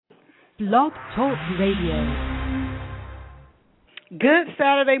Blog Talk Radio. Good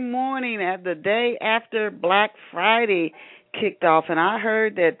Saturday morning at the day after Black Friday kicked off, and I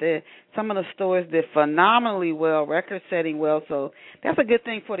heard that some of the stores did phenomenally well, record-setting well, so that's a good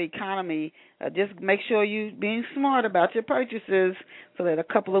thing for the economy. Just make sure you're being smart about your purchases so that a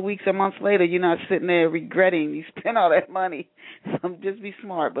couple of weeks or months later you're not sitting there regretting you spent all that money. So just be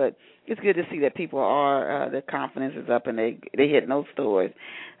smart, but it's good to see that people are, their confidence is up and they hit no stores.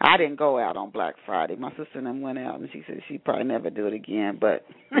 I didn't go out on Black Friday. My sister and them went out, and she said she'd probably never do it again, but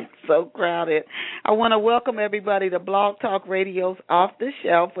it's so crowded. I want to welcome everybody to Blog Talk Radio's Off the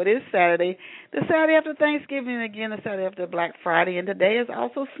Shelf for this Saturday, the Saturday after Thanksgiving, and again the Saturday after Black Friday, and today is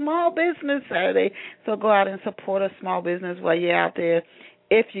also Small Business Saturday, so go out and support a small business while you're out there,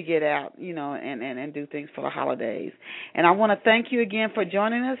 if you get out, and do things for the holidays. And I want to thank you again for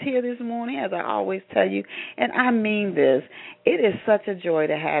joining us here this morning, as I always tell you, and I mean this. It is such a joy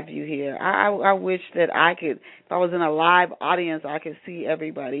to have you here. I wish that I could, if I was in a live audience, I could see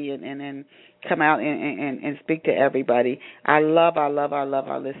everybody and come out and speak to everybody. I love our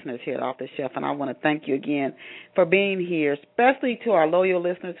listeners here at Off the Shelf, and I want to thank you again for being here, especially to our loyal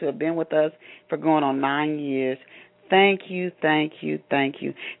listeners who have been with us for going on 9 years. Thank you.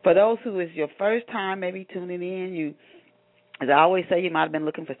 For those who is your first time maybe tuning in, as I always say, you might have been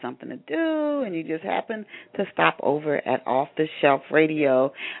looking for something to do, and you just happened to stop over at Off the Shelf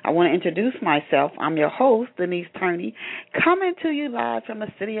Radio. I want to introduce myself. I'm your host, Denise Turney, coming to you live from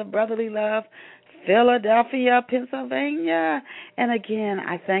the city of brotherly love, Philadelphia, Pennsylvania. And again,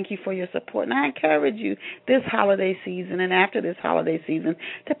 I thank you for your support, and I encourage you this holiday season and after this holiday season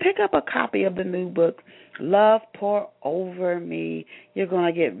to pick up a copy of the new book, Love Pour Over Me. You're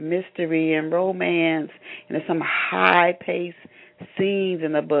going to get mystery and romance, and there's some high-paced scenes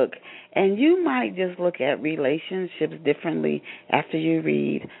in the book. And you might just look at relationships differently after you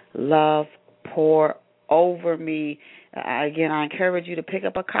read Love Pour Over Me. Again, I encourage you to pick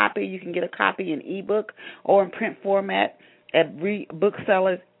up a copy. You can get a copy in ebook or in print format at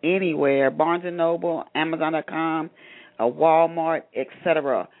booksellers anywhere, Barnes & Noble, Amazon.com, Walmart,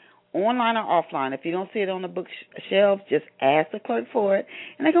 etc., online or offline. If you don't see it on the bookshelves, just ask the clerk for it,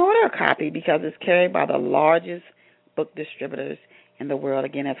 and they can order a copy because it's carried by the largest book distributors in the world.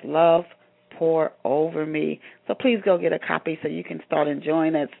 Again, that's Love Pour Over Me. So please go get a copy so you can start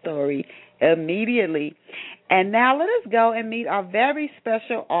enjoying that story immediately. And now let us go and meet our very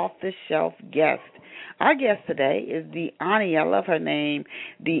special off-the-shelf guest. Our guest today is Diony. I love her name,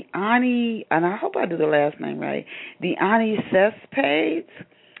 Diony, and I hope I do the last name right, Diony Cespedes.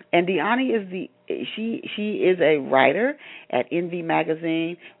 And Diony she is a writer at Envy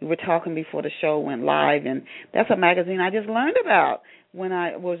Magazine. We were talking before the show went live, and that's a magazine I just learned about when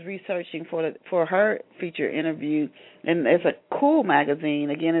I was researching for her feature interview. And it's a cool magazine.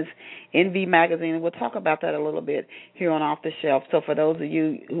 Again, it's Envy Magazine, and we'll talk about that a little bit here on Off the Shelf. So for those of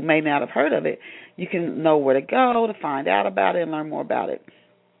you who may not have heard of it, you can know where to go to find out about it and learn more about it.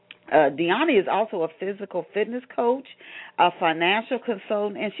 Diony is also a physical fitness coach, a financial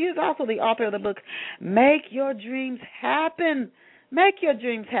consultant, and she is also the author of the book, Make Your Dreams Happen. Make Your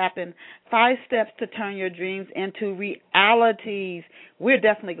Dreams Happen, 5 Steps to Turn Your Dreams into Realities. We're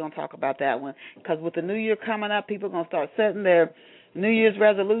definitely going to talk about that one because with the new year coming up, people are going to start setting their New Year's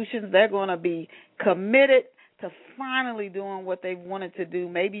resolutions. They're going to be committed to finally doing what they've wanted to do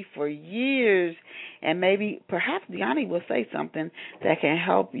maybe for years, and maybe perhaps Diony will say something that can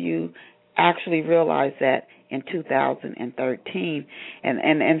help you actually realize that in 2013.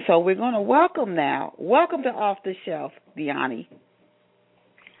 And so we're going to welcome to Off the Shelf, Diony.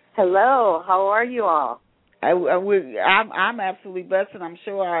 Hello, how are you all? I'm absolutely blessed, and I'm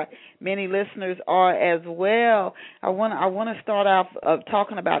sure our many listeners are as well. I want to start off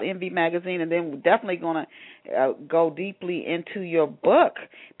talking about Envy Magazine, and then we're definitely going to go deeply into your book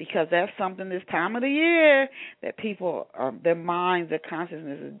because that's something this time of the year that people, their minds, their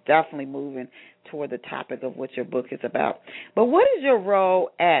consciousness is definitely moving toward the topic of what your book is about. But what is your role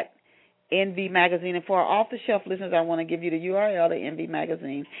at Envy Magazine? And for our off-the-shelf listeners, I want to give you the URL to Envy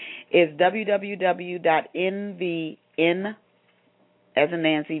Magazine. It's www.envy, N as in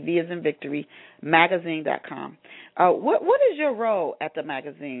Nancy, V as in Victory, magazine.com. What is your role at the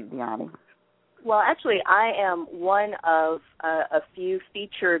magazine, Diony? Well, actually, I am one of a few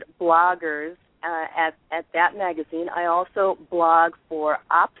featured bloggers at that magazine. I also blog for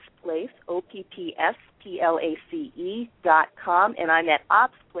Ops Place, OPPSPLACE.com, and I'm at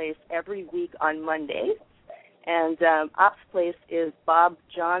Ops Place every week on Mondays. And Ops Place is Bob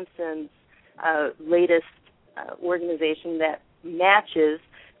Johnson's latest organization that matches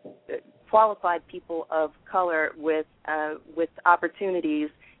qualified people of color with opportunities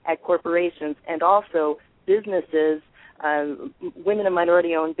at corporations, and also businesses, women and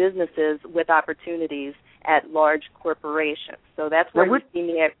minority-owned businesses with opportunities at large corporations. So that's where you see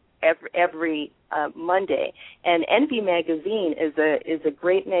me every Monday. And Envy Magazine is a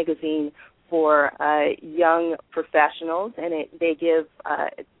great magazine for young professionals, and they give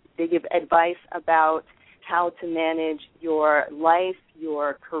advice about how to manage your life,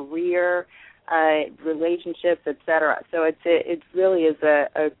 your career, relationships, etc. So it really is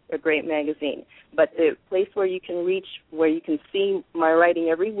a great magazine. But the place where you can reach, where you can see my writing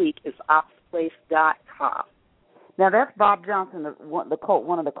every week, is opsplace.com. Now that's Bob Johnson, one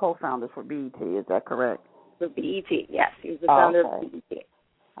of the co-founders for BET. Is that correct? For BET, yes, he's the founder of BET.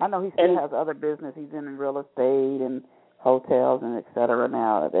 I know he still has other business. He's in real estate and hotels and et cetera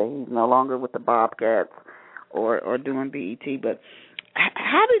now. He's no longer with the Bobcats or doing BET. But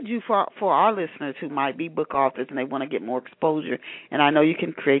how did you, for our listeners who might be book authors and they want to get more exposure, and I know you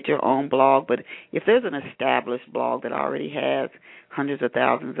can create your own blog, but if there's an established blog that already has hundreds of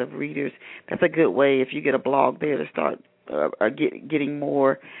thousands of readers, that's a good way, if you get a blog there, to start getting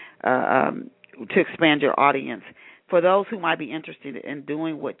more, to expand your audience. For those who might be interested in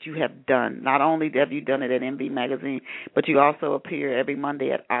doing what you have done, not only have you done it at Envy Magazine, but you also appear every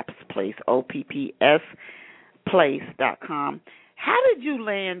Monday at Ops Place, OPPS place.com. How did you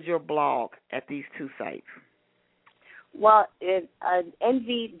land your blog at these two sites? Well, at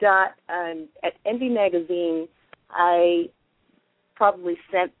Envy Magazine, I probably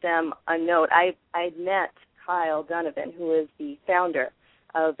sent them a note. I met Kyle Donovan, who is the founder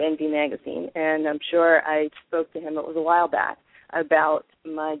of Envy Magazine, and I'm sure I spoke to him, it was a while back, about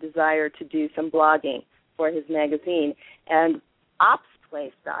my desire to do some blogging for his magazine. And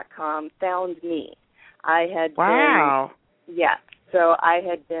opsplace.com found me. I had so I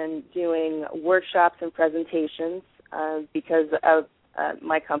had been doing workshops and presentations because of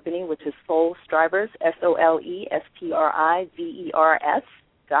my company, which is Soul Strivers,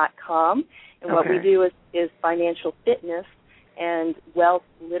 SOLESTRIVERS.com. And what we do is financial fitness and wealth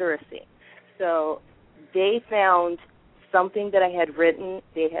literacy. So they found something that I had written.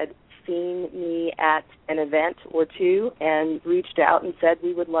 They had seen me at an event or two and reached out and said,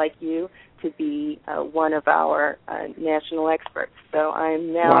 we would like you to be one of our national experts. So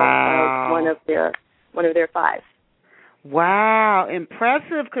I'm now one of their 5. Wow,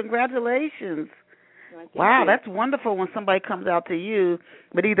 impressive. Congratulations. Wow, that's wonderful when somebody comes out to you.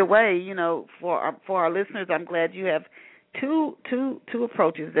 But either way, for our listeners, I'm glad you have two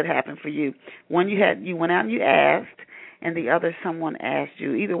approaches that happened for you. One, you went out and you asked, and the other, someone asked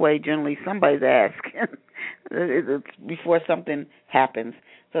you. Either way, generally somebody's asking before something happens.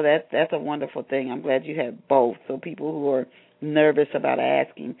 So that's a wonderful thing. I'm glad you have both. So people who are nervous about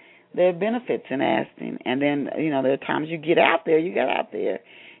asking, there are benefits in asking. And then, there are times you get out there. You're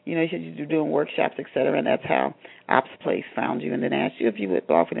doing workshops, et cetera, and that's how Ops Place found you and then asked you if you would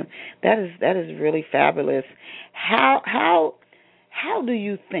offer them. That is really fabulous. How do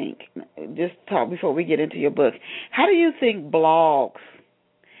you think, just talk before we get into your book, how do you think blogs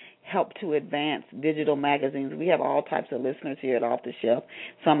help to advance digital magazines? We have all types of listeners here at Off the Shelf.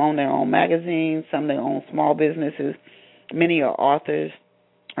 Some own their own magazines, some their own small businesses. Many are authors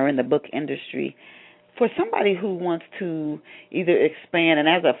or in the book industry. For somebody who wants to either expand, and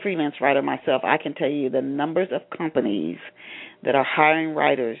as a freelance writer myself, I can tell you the numbers of companies that are hiring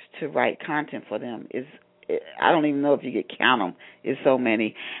writers to write content for them is, I don't even know if you could count them, is so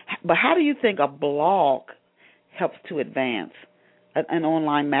many. But how do you think a blog helps to advance an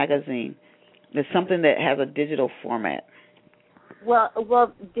online magazine? It's something that has a digital format. Well,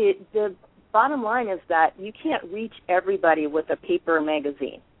 the bottom line is that you can't reach everybody with a paper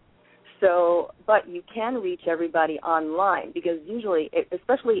magazine. So, but you can reach everybody online because usually,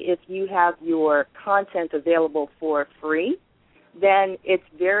 especially if you have your content available for free, then it's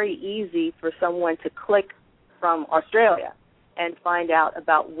very easy for someone to click from Australia and find out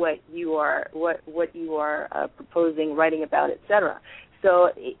about what you are proposing, writing about, etc.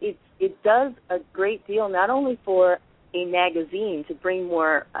 So it does a great deal not only for a magazine to bring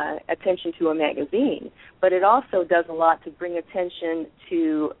more attention to a magazine, but it also does a lot to bring attention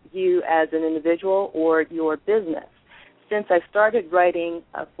to you as an individual or your business. Since I started writing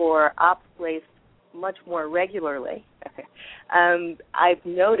for Ops Place much more regularly, I've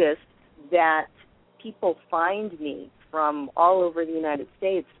noticed that people find me from all over the United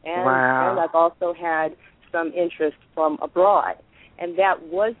States, and I've also had some interest from abroad. And that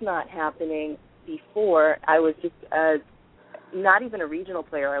was not happening before. I was just not even a regional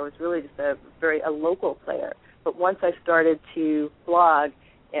player. I was really just a local player. But once I started to blog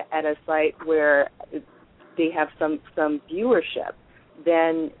at a site where they have some viewership,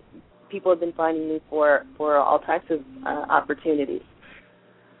 then people have been finding me for all types of opportunities.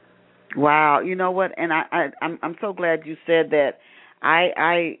 Wow, you know what? And I'm so glad you said that.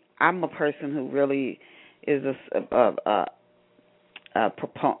 I'm a person who really is a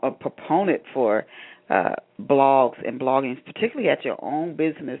proponent for blogs and blogging, particularly at your own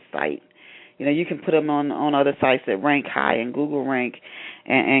business site. You know, you can put them on other sites that rank high and Google rank,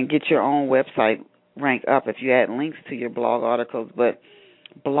 and get your own website rank up if you add links to your blog articles. But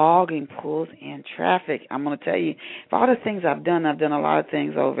blogging pulls in traffic. I'm going to tell you, for all the things I've done a lot of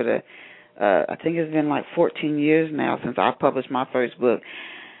things over the, I think it's been like 14 years now since I published my first book.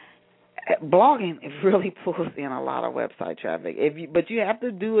 Blogging, it really pulls in a lot of website traffic. But you have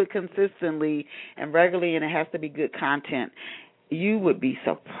to do it consistently and regularly, and it has to be good content. You would be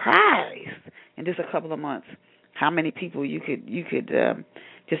surprised in just a couple of months how many people you could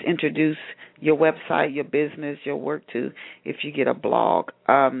just introduce your website, your business, your work to if you get a blog.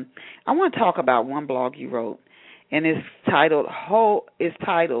 I want to talk about one blog you wrote, and it's titled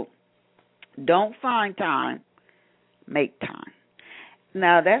 "Don't Find Time, Make Time."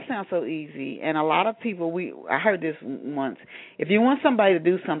 Now, that sounds so easy, and a lot of people, I heard this once, if you want somebody to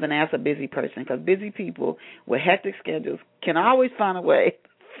do something, ask a busy person, because busy people with hectic schedules can always find a way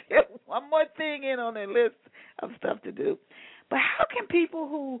to fit one more thing in on their list of stuff to do. But how can people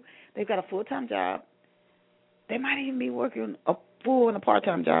who, they've got a full-time job, they might even be working a full and a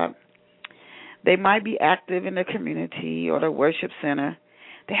part-time job, they might be active in the community or the worship center,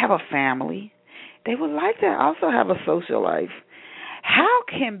 they have a family, they would like to also have a social life. How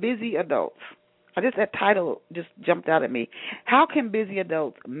can busy adults, that title just jumped out at me, how can busy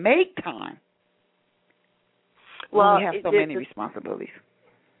adults make time when we have so many responsibilities?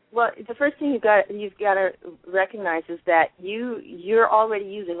 Well, the first thing you've got to recognize is that you're already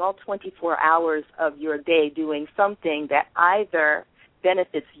using all 24 hours of your day doing something that either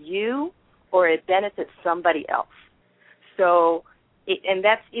benefits you or it benefits somebody else. So, and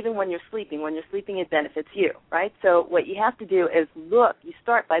that's even when you're sleeping. When you're sleeping, it benefits you, right? So what you have to do is you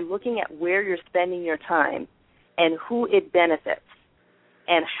start by looking at where you're spending your time and who it benefits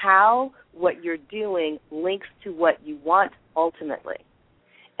and how what you're doing links to what you want ultimately.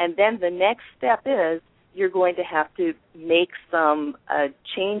 And then the next step is you're going to have to make some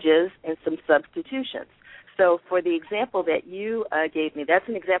changes and some substitutions. So for the example that you gave me, that's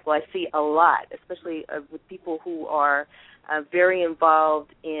an example I see a lot, especially with people who are very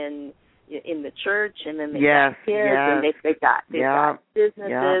involved in the church, and then they've got kids, and they've got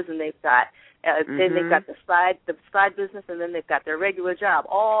businesses, and they've got then they've got the side business, and then they've got their regular job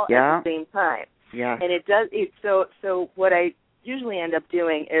all at the same time. Yeah. And so what I usually end up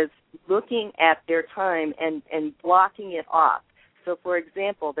doing is looking at their time and blocking it off. So, for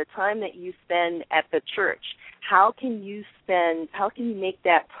example, the time that you spend at the church, how can you make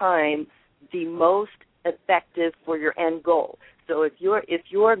that time the most effective for your end goal? So if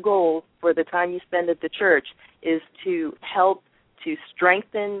your goal for the time you spend at the church is to help to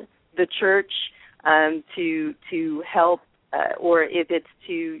strengthen the church, to help, or if it's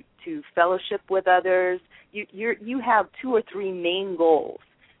to fellowship with others, you have 2 or 3 main goals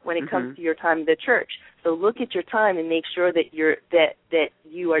when it comes to your time at the church. So look at your time and make sure that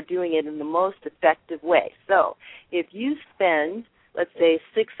you are doing it in the most effective way. So if you spend, let's say,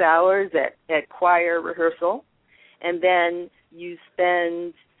 6 hours at choir rehearsal, and then you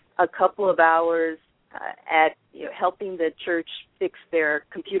spend a couple of hours at helping the church fix their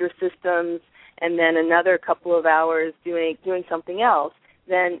computer systems, and then another couple of hours doing something else,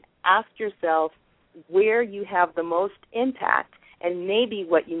 then ask yourself where you have the most impact. And maybe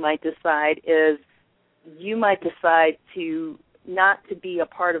what you might decide is you might decide to not to be a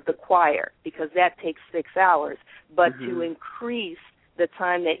part of the choir because that takes 6 hours, but to increase the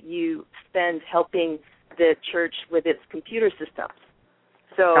time that you spend helping the church with its computer systems.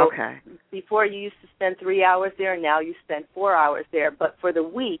 So before you used to spend 3 hours there, now you spend 4 hours there. But for the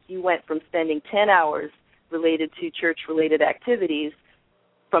week, you went from spending 10 hours related to church-related activities.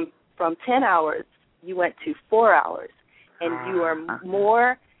 From 10 hours, you went to 4 hours. And you are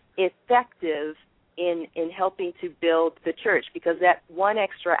more effective in helping to build the church because that 1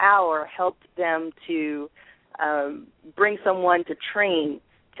 extra hour helped them to bring someone to train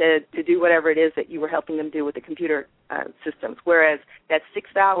to do whatever it is that you were helping them do with the computer systems. Whereas that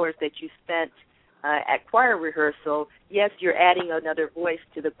 6 hours that you spent at choir rehearsal, yes, you're adding another voice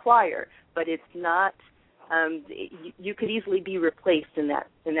to the choir, but it's not. You could easily be replaced in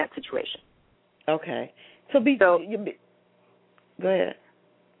that situation. Okay. Go ahead.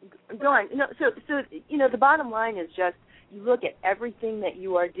 Go on. No, so the bottom line is just you look at everything that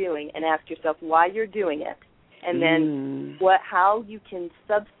you are doing and ask yourself why you're doing it, and then how you can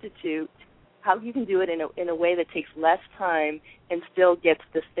substitute, how you can do it in a way that takes less time and still gets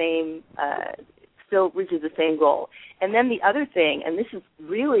the same, still reaches the same goal. And then the other thing, and this is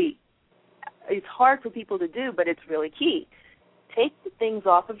really, it's hard for people to do, but it's really key. Take the things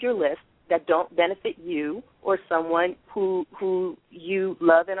off of your list that don't benefit you or someone who you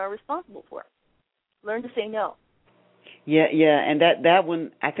love and are responsible for. Learn to say no. Yeah, and that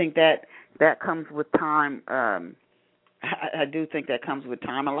one, I think that comes with time. I do think that comes with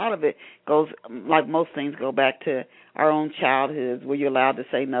time. A lot of it goes, like most things, go back to our own childhoods, where you're allowed to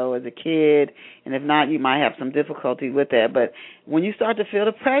say no as a kid, and if not, you might have some difficulty with that. But when you start to feel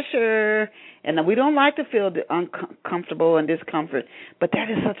the pressure, and we don't like to feel the uncomfortable and discomfort, but that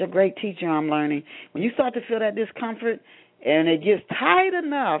is such a great teacher, I'm learning. When you start to feel that discomfort and it gets tight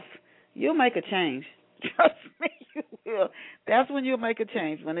enough, you'll make a change. Trust me, you will. That's when you'll make a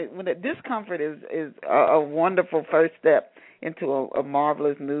change. When the discomfort is a wonderful first step into a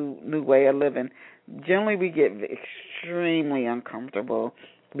marvelous new way of living. Generally, we get extremely uncomfortable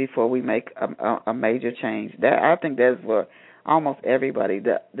before we make a major change. That, I think, that's for almost everybody.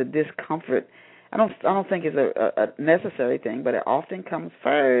 The discomfort, I don't think is a necessary thing, but it often comes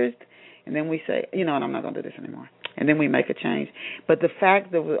first, and then we say, you know what, I'm not going to do this anymore, and then we make a change. But the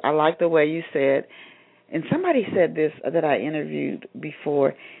fact that I like the way you said. And somebody said this that I interviewed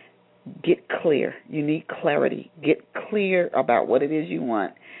before, get clear. You need clarity. Get clear about what it is you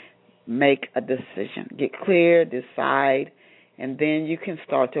want. Make a decision. Get clear, decide, and then you can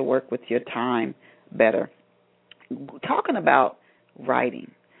start to work with your time better. Talking about writing,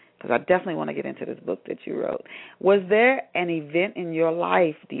 because I definitely want to get into this book that you wrote. Was there an event in your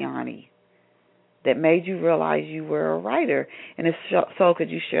life, Diony, that made you realize you were a writer? And if so, could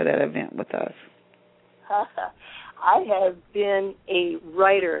you share that event with us? I have been a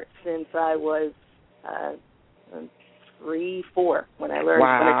writer since I was 3-4 when I learned when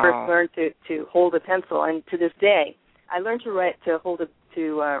I first learned to hold a pencil, and to this day I learned to write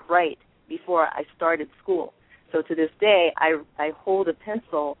before I started school. So to this day I hold a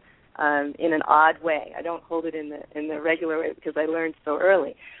pencil in an odd way. I don't hold it in the regular way because I learned so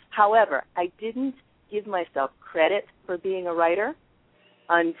early. However, I didn't give myself credit for being a writer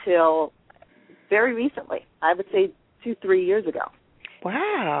until very recently. I would say 2-3 years ago.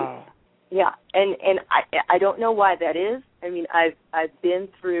 Wow. Yeah, and I don't know why that is. I mean, I've been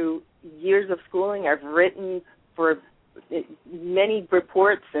through years of schooling. I've written for many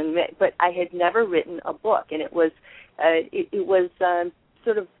reports, but I had never written a book, and it was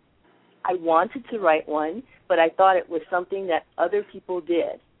sort of, I wanted to write one, but I thought it was something that other people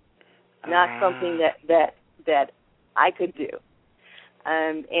did, not something that I could do.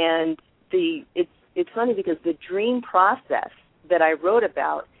 And it's funny because the dream process that I wrote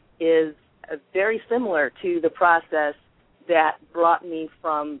about is very similar to the process that brought me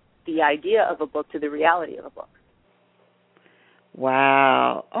from the idea of a book to the reality of a book.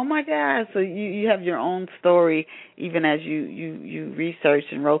 Wow. Oh, my God. So you have your own story, even as you researched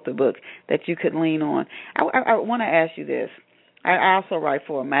and wrote the book, that you could lean on. I want to ask you this. I also write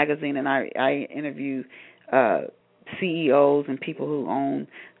for a magazine, and I interview CEOs and people who own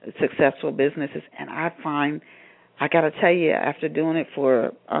successful businesses, and I find, I got to tell you, after doing it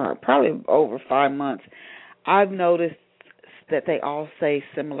for probably over 5 months, I've noticed that they all say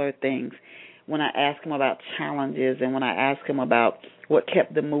similar things when I ask them about challenges and when I ask them about what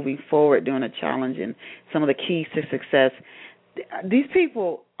kept them moving forward during a challenge and some of the keys to success. These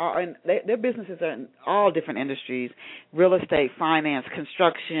people are in, their businesses are in all different industries: real estate, finance,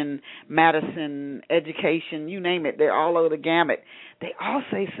 construction, medicine, education, you name it. They're all over the gamut. They all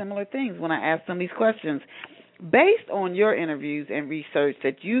say similar things when I ask them these questions. Based on your interviews and research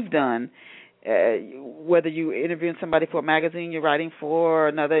that you've done, whether you're interviewing somebody for a magazine you're writing for, or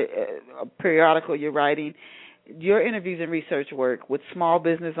another periodical you're writing, your interviews and research work with small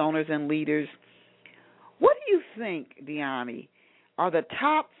business owners and leaders, what do you think, Diony, are the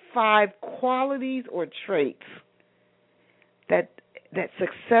top 5 qualities or traits that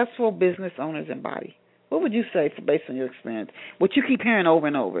successful business owners embody? What would you say, based on your experience, what you keep hearing over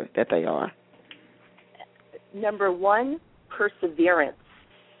and over that they are? Number 1, perseverance.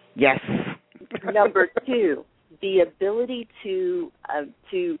 Yes. Number 2, the ability to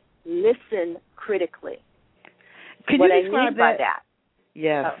listen critically. Can what you describe I mean by that?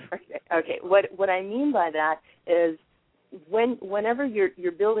 Yes. Oh, okay. What I mean by that is whenever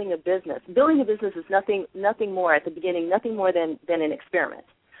you're building a business is nothing more at the beginning, nothing more than an experiment.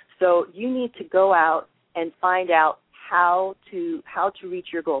 So you need to go out and find out how to reach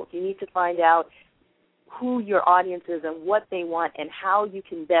your goals. You need to find out who your audience is and what they want and how you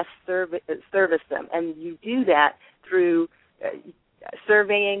can best service them. And you do that through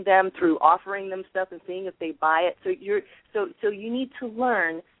surveying them, through offering them stuff and seeing if they buy it. So you need to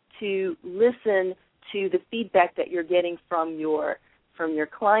learn to listen to the feedback that you're getting from your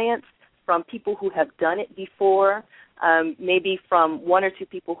clients, from people who have done it before, maybe from one or two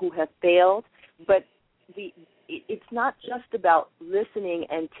people who have failed. But it's not just about listening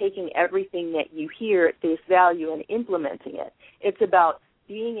and taking everything that you hear at face value and implementing it. It's about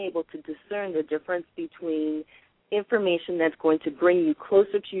being able to discern the difference between information that's going to bring you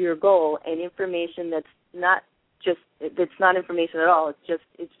closer to your goal and information that's not information at all.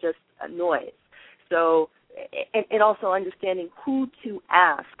 It's just a noise. So, and also understanding who to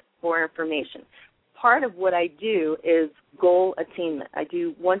ask for information. Part of what I do is goal attainment. I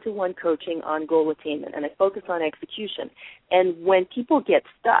do one-to-one coaching on goal attainment, and I focus on execution. And when people get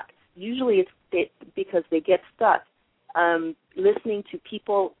stuck, usually it's because they get stuck listening to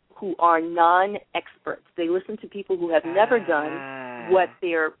people who are non-experts. They listen to people who have never done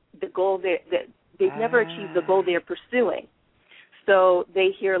they've never achieved the goal they're pursuing. So they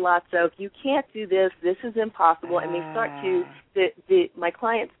hear lots of, you can't do this, this is impossible, and they start to, my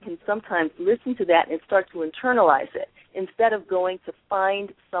clients can sometimes listen to that and start to internalize it instead of going to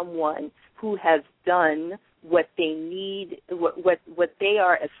find someone who has done what they need, what they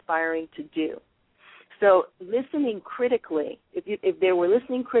are aspiring to do. So listening critically, if they were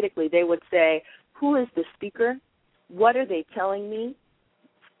listening critically, they would say, who is the speaker? What are they telling me?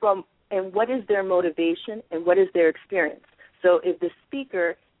 And what is their motivation and what is their experience? So if the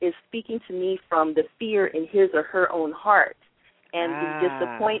speaker is speaking to me from the fear in his or her own heart and the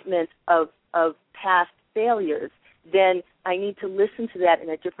disappointment of past failures, then I need to listen to that in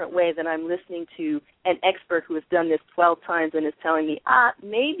a different way than I'm listening to an expert who has done this 12 times and is telling me,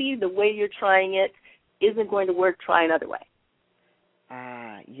 maybe the way you're trying it isn't going to work, try another way.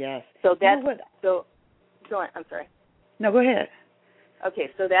 Yes. So that's, go on, I'm sorry. No, go ahead.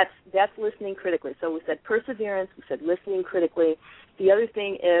 Okay, so that's listening critically. So we said perseverance, we said listening critically. The other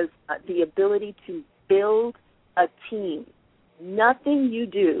thing is the ability to build a team. Nothing you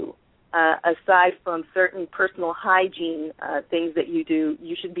do, aside from certain personal hygiene things that you do,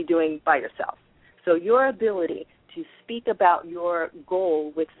 you should be doing by yourself. So your ability to speak about your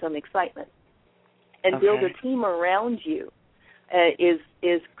goal with some excitement and build a team around you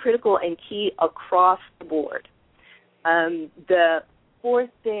is critical and key across the board. The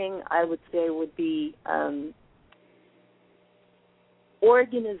fourth thing I would say would be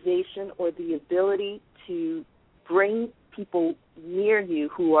organization, or the ability to bring people near you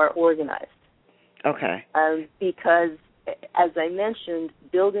who are organized. Okay. Because, as I mentioned,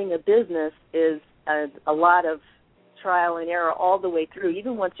 building a business is a lot of trial and error all the way through.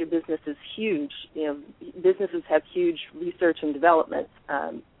 Even once your business is huge, businesses have huge research and development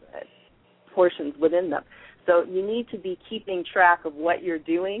portions within them. So you need to be keeping track of what you're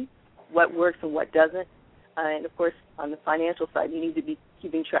doing, what works and what doesn't. And, of course, on the financial side, you need to be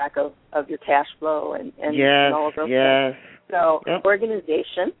keeping track of your cash flow and all of those things. So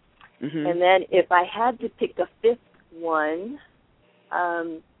organization. Mm-hmm. And then if I had to pick a fifth one,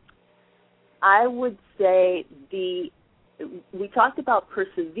 I would say we talked about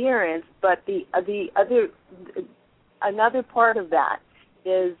perseverance, but another part of that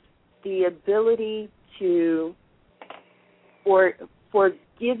is the ability to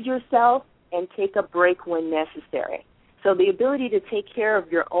forgive yourself and take a break when necessary. So the ability to take care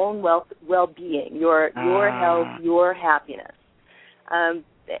of your own well-being, your health, your happiness.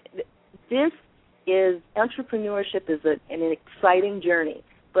 Entrepreneurship is an exciting journey,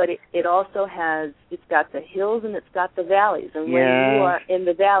 but it also it's got the hills and it's got the valleys. And when you are in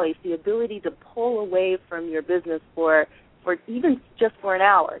the valleys, the ability to pull away from your business for even just for an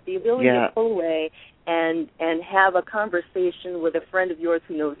hour, the ability to pull away and have a conversation with a friend of yours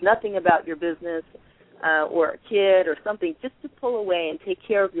who knows nothing about your business or a kid or something, just to pull away and take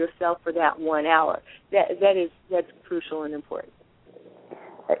care of yourself for that 1 hour. That's crucial and important.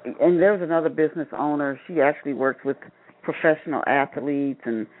 And there was another business owner. She actually works with professional athletes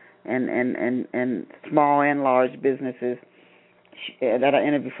and small and large businesses that I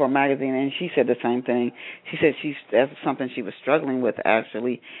interviewed for a magazine, and she said the same thing. She said that's something she was struggling with,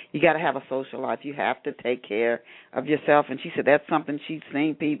 actually. You got to have a social life. You have to take care of yourself. And she said that's something she's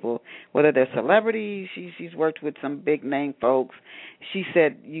seen people, whether they're celebrities, she's worked with some big-name folks. She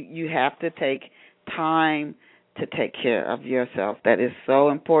said you have to take time to take care of yourself. That is so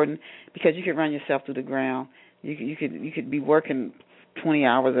important, because you could run yourself through the ground. You could be working 20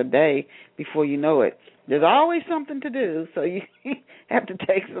 hours a day before you know it. There's always something to do, so you have to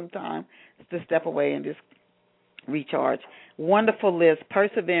take some time to step away and just recharge. Wonderful list.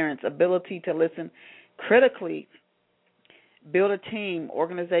 Perseverance, ability to listen critically, build a team,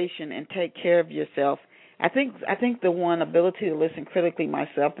 organization, and take care of yourself. I think the one, ability to listen critically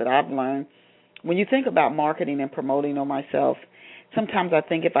myself, that I've learned, when you think about marketing and promoting on myself, sometimes I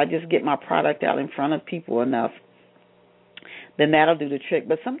think if I just get my product out in front of people enough, then that'll do the trick.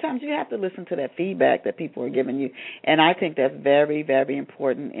 But sometimes you have to listen to that feedback that people are giving you, and I think that's very, very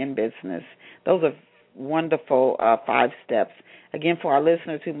important in business. Those are wonderful 5 steps. Again, for our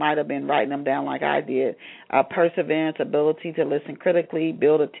listeners who might have been writing them down like I did, perseverance, ability to listen critically,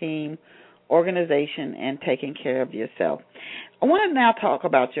 build a team, organization, and taking care of yourself. I want to now talk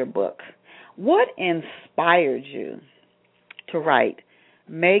about your book. What inspired you to write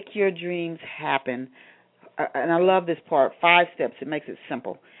Make Your Dreams Happen? And I love this part, 5 steps. It makes it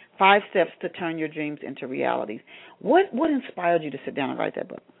simple. 5 steps to turn your dreams into realities. What inspired you to sit down and write that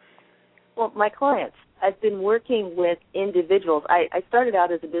book? Well, my clients. I've been working with individuals. I started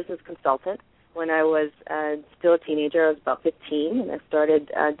out as a business consultant when I was still a teenager. I was about 15, and I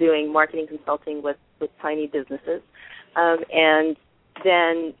started doing marketing consulting with tiny businesses. And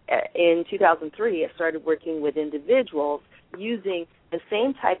then in 2003, I started working with individuals using the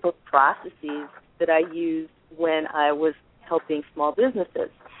same type of processes that I used when I was helping small businesses.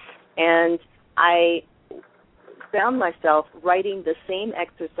 And I found myself writing the same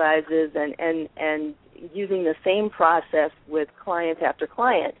exercises and using the same process with client after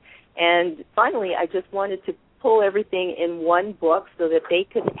client. And finally, I just wanted to pull everything in one book so that they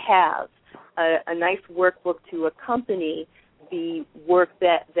could have a nice workbook to accompany the work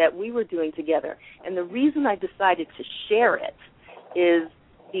that we were doing together. And the reason I decided to share it is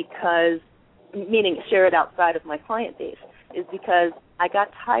because, meaning share it outside of my client base, is because I got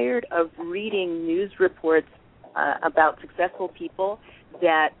tired of reading news reports about successful people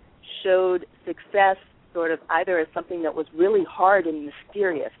that showed success sort of either as something that was really hard and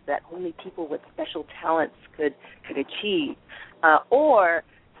mysterious that only people with special talents could achieve, or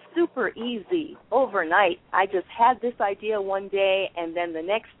super easy overnight. I just had this idea one day, and then the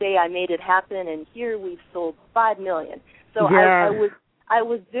next day I made it happen, and here we've sold 5 million. So yeah. I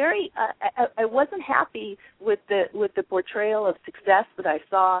was very I wasn't happy with the portrayal of success that I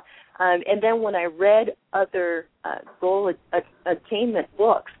saw, and then when I read other goal attainment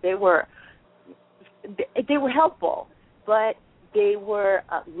books, they were helpful, but they were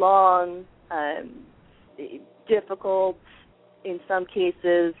long, difficult. In some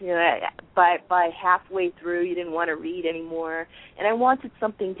cases, by halfway through, you didn't want to read anymore. And I wanted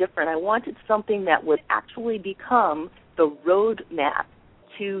something different. I wanted something that would actually become the roadmap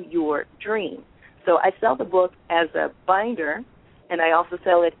to your dream. So I sell the book as a binder, and I also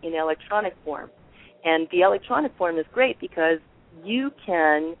sell it in electronic form. And the electronic form is great because you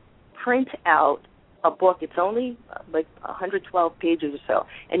can print out a book. It's only like 112 pages or so.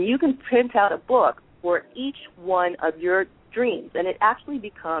 And you can print out a book for each one of your dreams, and it actually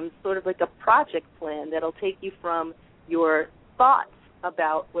becomes sort of like a project plan that'll take you from your thoughts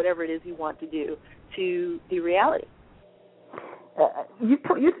about whatever it is you want to do to the reality.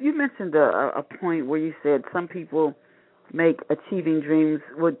 You mentioned a point where you said some people make achieving dreams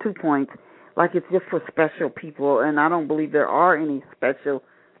with 2 points, like it's just for special people, and I don't believe there are any special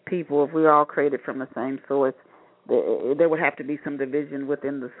people. If we all created from the same source, there would have to be some division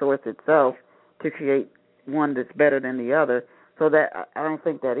within the source itself to create one that's better than the other. So that I don't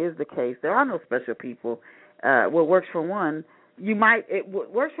think that is the case. There are no special people. What works for one,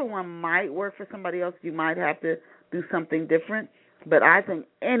 what works for one might work for somebody else. You might have to do something different. But I think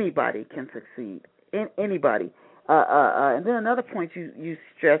anybody can succeed. Anybody. And then another point you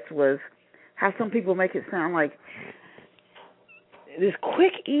stressed was how some people make it sound like this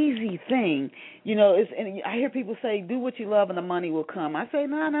quick, easy thing, and I hear people say, do what you love and the money will come. I say,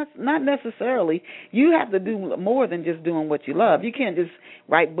 no, that's not necessarily. You have to do more than just doing what you love. You can't just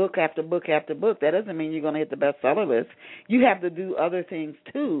write book after book after book. That doesn't mean you're going to hit the bestseller list. You have to do other things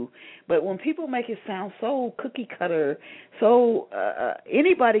too. But when people make it sound so cookie cutter, so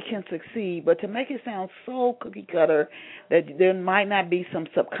anybody can succeed, but to make it sound so cookie cutter that there might not be some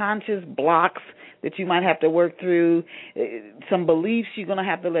subconscious blocks that you might have to work through, some beliefs you're going to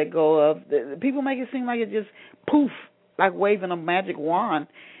have to let go of. People make it seem like it just poof, like waving a magic wand.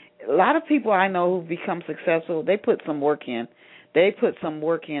 A lot of people I know who've become successful, they put some work in.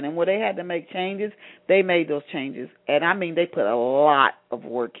 And when they had to make changes, they made those changes. And I mean, they put a lot of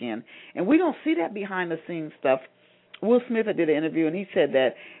work in. And we don't see that behind-the-scenes stuff. Will Smith did an interview, and he said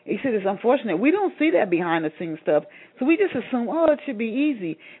it's unfortunate. We don't see that behind-the-scenes stuff, so we just assume, it should be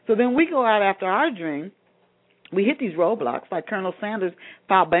easy. So then we go out after our dream, we hit these roadblocks. Like Colonel Sanders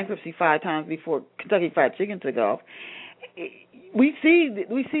filed bankruptcy 5 times before Kentucky Fried Chicken took off. We see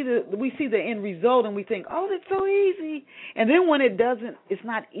the end result, and we think, oh, that's so easy. And then when it doesn't, it's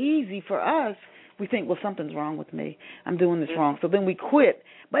not easy for us. We think, well, something's wrong with me. I'm doing this wrong. So then we quit.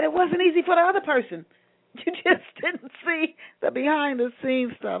 But it wasn't easy for the other person. You just didn't see the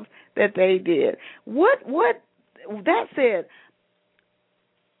behind-the-scenes stuff that they did. That said,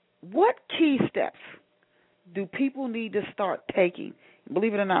 what key steps do people need to start taking?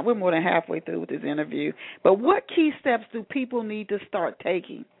 Believe it or not, we're more than halfway through with this interview. But what key steps do people need to start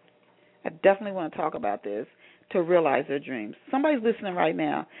taking? I definitely want to talk about this to realize their dreams. Somebody's listening right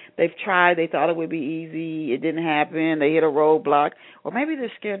now. They've tried. They thought it would be easy. It didn't happen. They hit a roadblock. Or maybe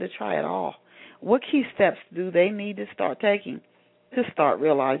they're scared to try it all. What key steps do they need to start taking to start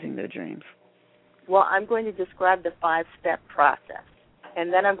realizing their dreams? Well, I'm going to describe the 5-step process.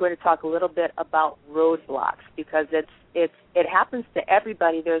 And then I'm going to talk a little bit about roadblocks, because it happens to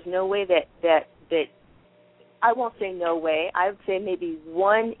everybody. There's no way that I won't say no way. I would say maybe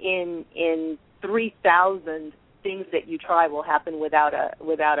 1 in 3,000 things that you try will happen without a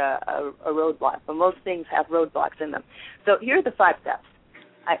roadblock. But most things have roadblocks in them. So here are the 5 steps.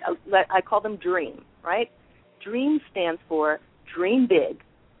 I call them DREAM, right? DREAM stands for dream big,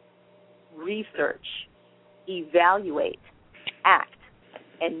 research, evaluate, act,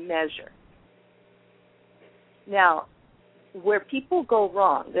 and measure. Now, where people go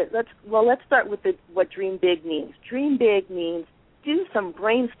wrong, let's start with what dream big means. Dream big means do some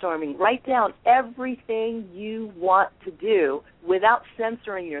brainstorming. Write down everything you want to do without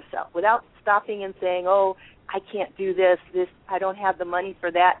censoring yourself, without stopping and saying, oh, I can't do this, I don't have the money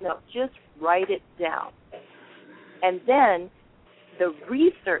for that. No, just write it down. And then the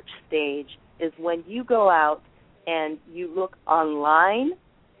research stage is when you go out and you look online,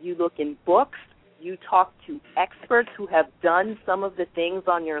 you look in books, you talk to experts who have done some of the things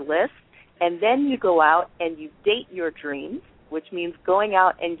on your list, and then you go out and you date your dreams, which means going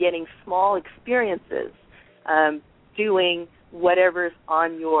out and getting small experiences, doing whatever's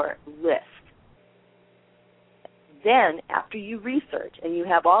on your list. Then, after you research and you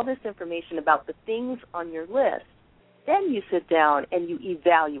have all this information about the things on your list, then you sit down and you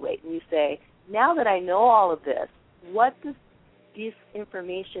evaluate and you say, now that I know all of this, what does this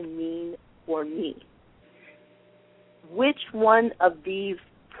information mean for me? Which one of these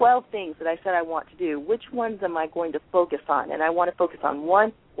 12 things that I said I want to do, which ones am I going to focus on? And I want to focus on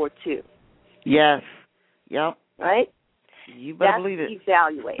 1 or 2. Yes. Yep. Right? You better believe it. That's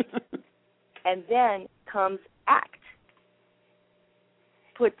evaluate. And then comes act.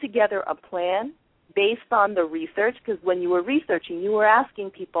 Put together a plan based on the research, because when you were researching, you were asking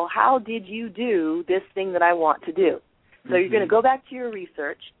people, how did you do this thing that I want to do? So you're going to go back to your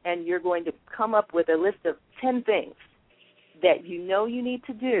research, and you're going to come up with a list of 10 things that you know you need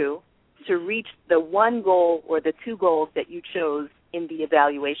to do to reach the 1 goal or the 2 goals that you chose in the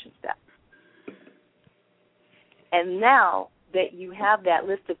evaluation step. And now that you have that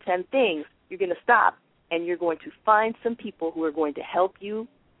list of 10 things, you're going to stop, and you're going to find some people who are going to help you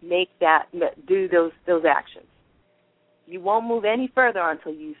do those actions. You won't move any further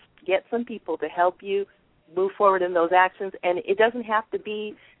until you get some people to help you move forward in those actions. And it doesn't have to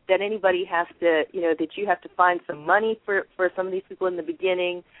be that anybody has to, that you have to find some money for some of these people in the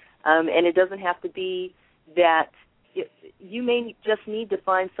beginning. And it doesn't have to be that you may just need to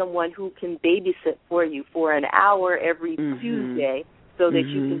find someone who can babysit for you for an hour every Tuesday so that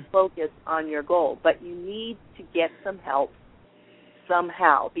you can focus on your goal. But you need to get some help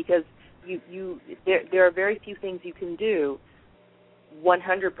somehow, because there are very few things you can do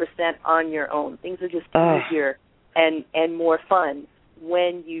 100% on your own. Things are just easier and more fun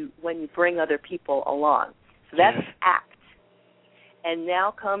when you bring other people along. So that's act. And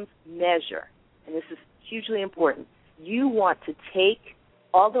now comes measure, and this is hugely important. You want to take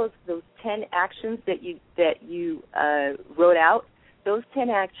all those 10 actions that you wrote out. Those 10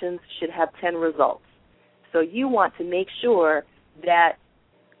 actions should have 10 results. So you want to make sure that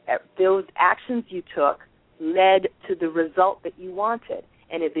those actions you took led to the result that you wanted.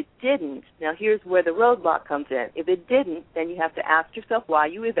 And if it didn't, now here's where the roadblock comes in. If it didn't, then you have to ask yourself why.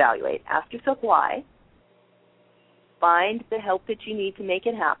 You evaluate. Ask yourself why. Find the help that you need to make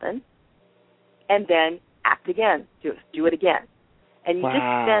it happen. And then act again. Do it again. And you just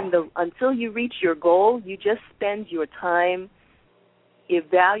spend, until you reach your goal, you just spend your time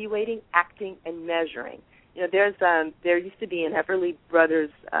evaluating, acting, and measuring. There used to be an Everly Brothers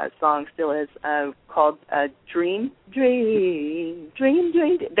song, still is, called Dream.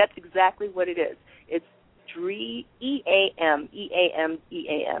 That's exactly what it is. It's EAM.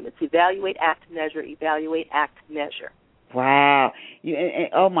 It's evaluate, act, measure, evaluate, act, measure. Wow.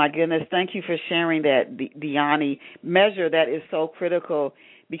 Oh, my goodness. Thank you for sharing that, Diony. Measure, that is so critical,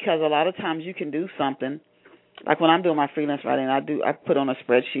 because a lot of times you can do something. Like when I'm doing my freelance writing, I put on a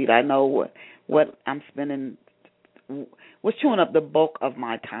spreadsheet. I know what I'm spending, what's chewing up the bulk of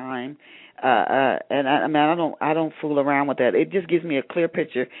my time. And I don't fool around with that. It just gives me a clear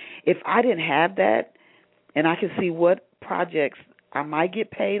picture. If I didn't have that, and I could see what projects I might get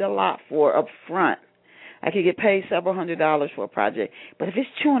paid a lot for up front, I could get paid several $100s for a project. But if it's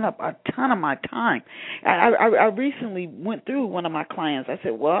chewing up a ton of my time, I recently went through one of my clients. I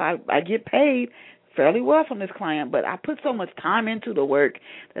said, well, I get paid fairly well from this client, but I put so much time into the work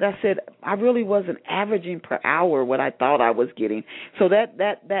that I said I really wasn't averaging per hour what I thought I was getting. So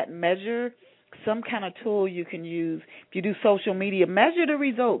that measure, some kind of tool you can use. If you do social media, measure the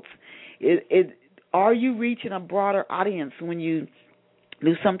results. Are you reaching a broader audience when you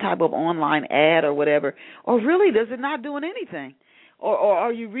do some type of online ad or whatever? Or really, does it not doing anything? Or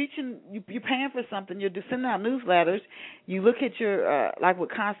are you reaching, you're paying for something, you're sending out newsletters, you look at your, like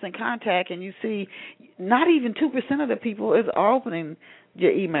with Constant Contact, and you see not even 2% of the people are opening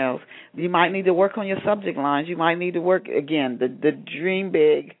your emails. You might need to work on your subject lines. You might need to work, again, the dream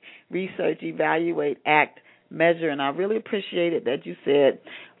big, research, evaluate, act, measure. And I really appreciate it that you said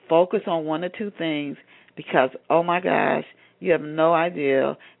focus on one or two things, because, oh, my gosh, you have no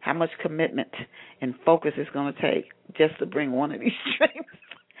idea how much commitment and focus it's going to take just to bring one of these streams.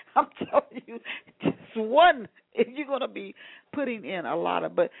 I'm telling you, just one, if you're going to be putting in a lot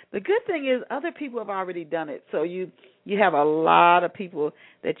of. But the good thing is other people have already done it, so you have a lot of people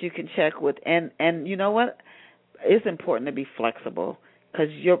that you can check with. And you know what? It's important to be flexible, because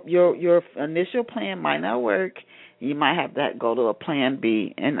your initial plan might not work. You might have that go to a plan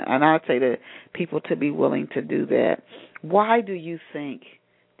B, and I'd say to people to be willing to do that. Why do you think,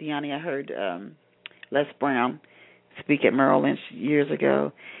 Diony, I heard Les Brown speak at Merrill Lynch years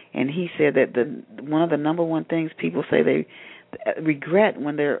ago, and he said that one of the number one things people say they regret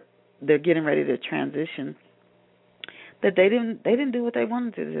when they're getting ready to transition, that they didn't do what they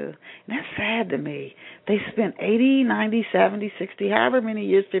wanted to do. And that's sad to me. They spent 80, 90, 70, 60, however many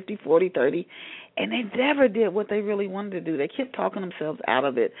years, 50, 40, 30, and they never did what they really wanted to do. They kept talking themselves out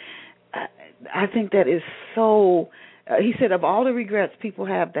of it. I think that is so... he said of all the regrets people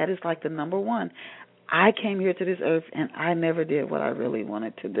have, that is like the number one. I came here to this earth and I never did what I really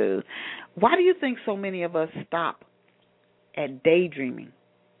wanted to do. Why do you think so many of us stop at daydreaming?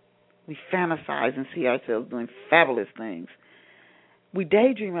 We fantasize and see ourselves doing fabulous things. We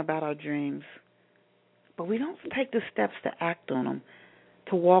daydream about our dreams, but we don't take the steps to act on them,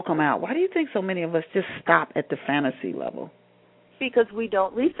 to walk them out. Why do you think so many of us just stop at the fantasy level? Because we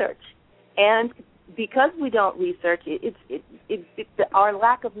don't research. And because we don't research, our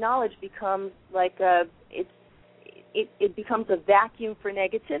lack of knowledge becomes like it becomes a vacuum for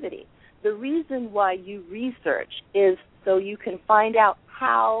negativity. The reason why you research is so you can find out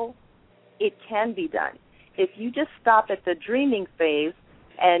how it can be done. If you just stop at the dreaming phase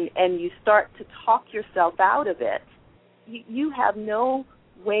and you start to talk yourself out of it, you have no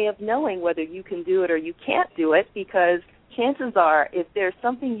way of knowing whether you can do it or you can't do it, because chances are, if there's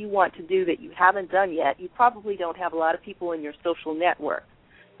something you want to do that you haven't done yet, you probably don't have a lot of people in your social network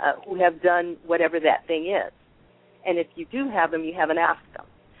who have done whatever that thing is. And if you do have them, you haven't asked them.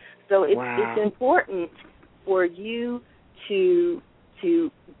 So it's important for you to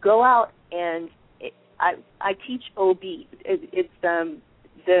go out and I teach OB. It's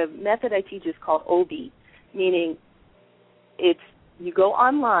the method I teach is called OB, meaning you go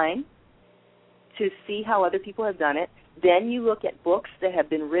online to see how other people have done it. Then you look at books that have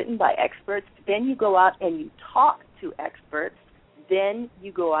been written by experts. Then you go out and you talk to experts. Then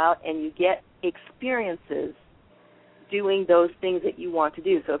you go out and you get experiences doing those things that you want to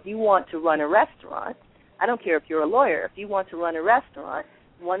do. So if you want to run a restaurant, I don't care if you're a lawyer, if you want to run a restaurant,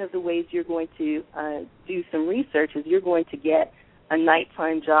 one of the ways you're going to do some research is you're going to get a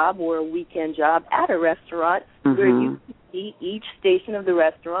nighttime job or a weekend job at a restaurant where you see each station of the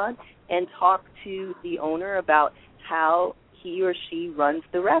restaurant and talk to the owner about how he or she runs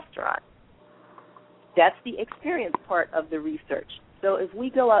the restaurant. That's the experience part of the research. So if we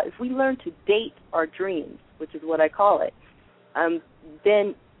go out, if we learn to date our dreams, which is what I call it,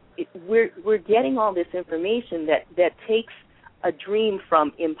 then we're getting all this information that takes a dream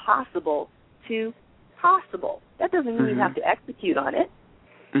from impossible to possible. That doesn't mean you have to execute on it.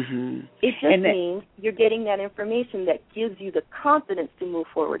 It just means you're getting that information that gives you the confidence to move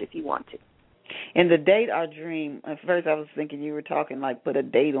forward if you want to. And the date, our dream. At first, I was thinking you were talking like put a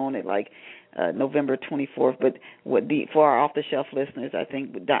date on it, like November 24th. But for our off the shelf listeners, I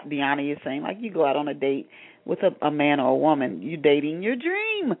think Diony is saying like you go out on a date with a man or a woman, you dating your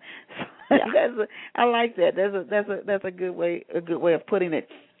dream. So Yeah. I like that. That's a good way of putting it.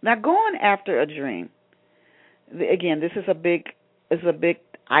 Now, going after a dream. Again, this is a big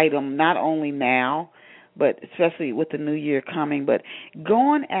item, not only now, but especially with the new year coming. But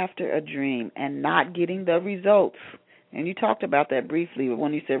going after a dream and not getting the results, and you talked about that briefly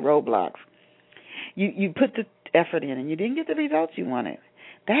when you said roadblocks. You put the effort in and you didn't get the results you wanted.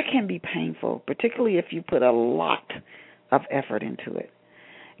 That can be painful, particularly if you put a lot of effort into it.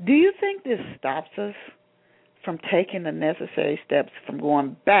 Do you think this stops us from taking the necessary steps, from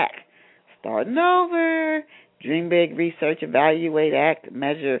going back, starting over, dream big, research, evaluate, act,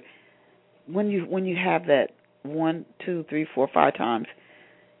 measure? When you have that 1, 2, 3, 4, 5 times,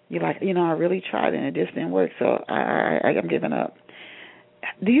 you're like, I really tried and it just didn't work, so I'm giving up.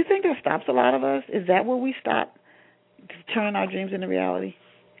 Do you think that stops a lot of us? Is that where we stop turning our dreams into reality?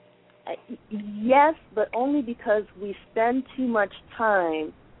 Yes, but only because we spend too much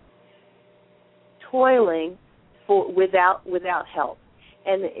time toiling without help.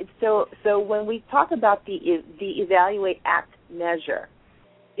 And so when we talk about the evaluate, act, measure,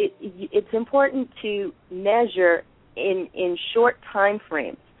 it's important to measure in short time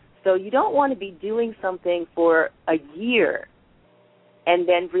frames. So you don't want to be doing something for a year and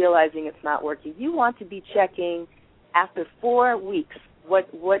then realizing it's not working. You want to be checking after 4 weeks what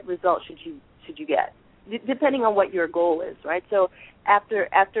result should you get, depending on what your goal is, right? So after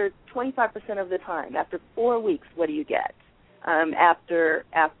 25% of the time, after 4 weeks, what do you get? After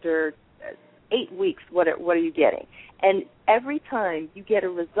 8 weeks, what are you getting? And every time you get a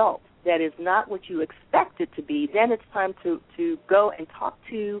result that is not what you expect it to be, then it's time to go and talk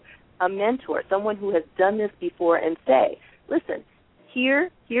to a mentor, someone who has done this before, and say, listen,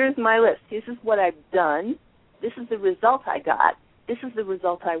 here's my list. This is what I've done. This is the result I got. This is the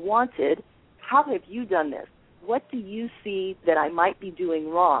result I wanted. How have you done this? What do you see that I might be doing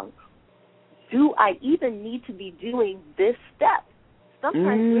wrong? Do I even need to be doing this step? Sometimes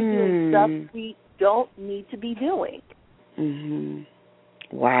we're doing stuff we don't need to be doing. Mm-hmm.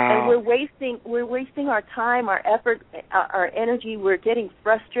 Wow. And we're wasting our time, our effort, our energy. We're getting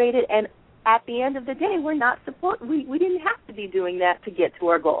frustrated, and at the end of the day, we're not we didn't have to be doing that to get to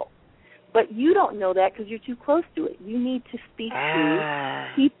our goal. But you don't know that because you're too close to it. You need to speak to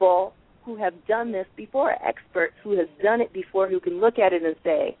people who have done this before, experts who have done it before, who can look at it and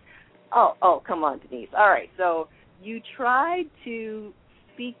say, oh, come on, Denise. All right, so you tried to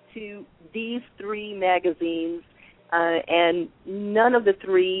speak to these 3 magazines, and none of the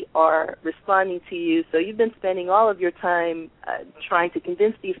 3 are responding to you, so you've been spending all of your time trying to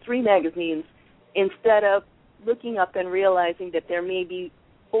convince these 3 magazines instead of looking up and realizing that there may be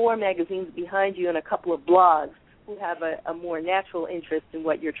 4 magazines behind you and a couple of blogs who have a more natural interest in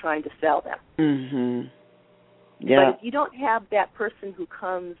what you're trying to sell them. Mm-hmm. Yeah. But if you don't have that person who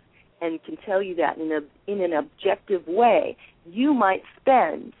comes and can tell you that in an objective way, you might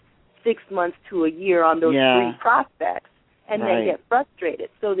spend 6 months to a year on those 3 prospects and then get frustrated.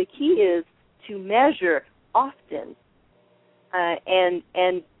 So the key is to measure often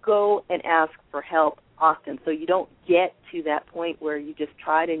and go and ask for help often, so you don't get to that point where you just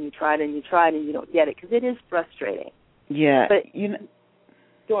tried and you tried and you tried and you don't get it, because it is frustrating. Yeah. But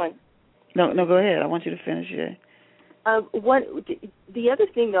go on. No, go ahead. I want you to finish it. The other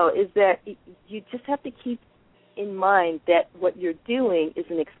thing, though, is that you just have to keep in mind that what you're doing is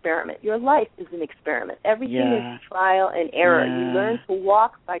an experiment. Your life is an experiment. Everything is trial and error. You learn to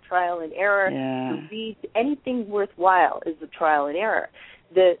walk by trial and error. To read anything worthwhile is a trial and error.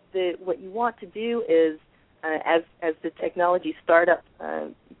 What you want to do is, as the technology startup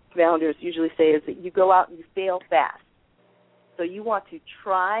founders usually say, is that you go out and you fail fast. So you want to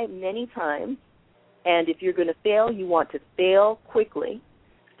try many times, and if you're going to fail, you want to fail quickly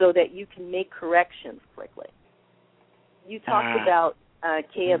so that you can make corrections quickly. You talked about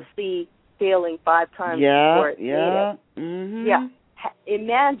KFC failing 5 times before it failed. Mm-hmm. Yeah.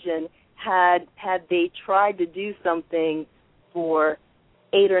 Imagine had they tried to do something for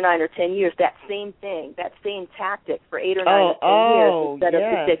 8 or 9 or 10 years, that same thing, that same tactic for 8 or 9 or 10 years, instead of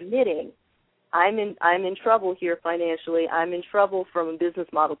just admitting, I'm in trouble here financially, I'm in trouble from a business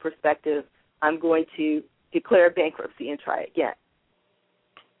model perspective, I'm going to declare bankruptcy and try again.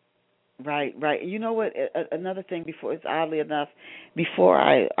 Right. You know what? Another thing it's oddly enough, before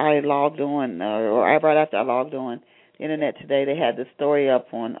I logged on, or right after I logged on the internet today, they had the story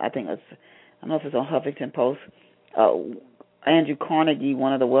up on, I don't know if it's on Huffington Post, Andrew Carnegie,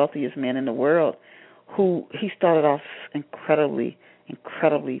 one of the wealthiest men in the world, who he started off incredibly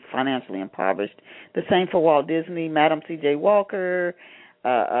financially impoverished. The same for Walt Disney, Madam C.J. Walker.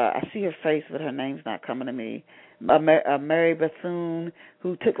 I see her face, but her name's not coming to me. Mary Bethune,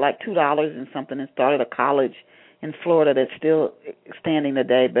 who took like $2 and something and started a college in Florida that's still standing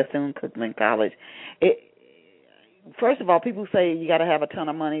today, Bethune-Cookman College. First of all, people say you got to have a ton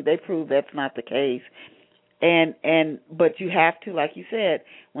of money. They prove that's not the case. But you have to, like you said,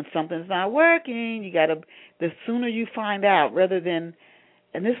 when something's not working, you got to, the sooner you find out rather than,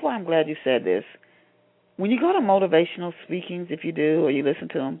 and this is why I'm glad you said this. When you go to motivational speakings, if you do, or you listen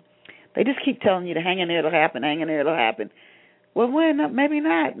to them, they just keep telling you to hang in there, it'll happen, hang in there, it'll happen. Well, maybe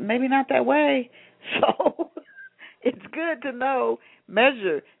not that way. So it's good to know,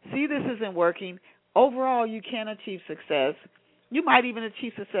 measure, see this isn't working. Overall, you can achieve success. You might even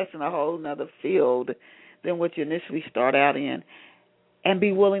achieve success in a whole other field than what you initially start out in, and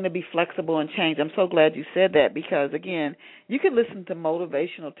be willing to be flexible and change. I'm so glad you said that because, again, you can listen to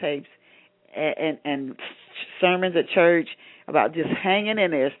motivational tapes and sermons at church about just hanging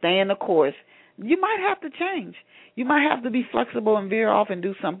in there, staying the course. You might have to change. You might have to be flexible and veer off and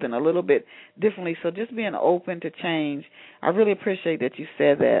do something a little bit differently. So just being open to change, I really appreciate that you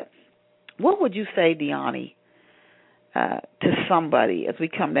said that. What would you say, Diony, to somebody as we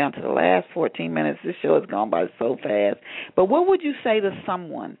come down to the last 14 minutes? This show has gone by so fast. But what would you say to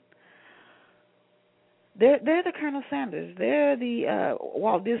someone? They're the Colonel Sanders. They're the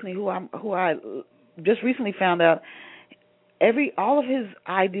Walt Disney, who I just recently found out all of his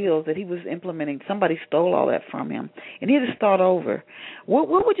ideals that he was implementing, somebody stole all that from him, and he had to start over. What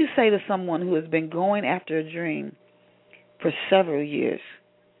would you say to someone who has been going after a dream for several years,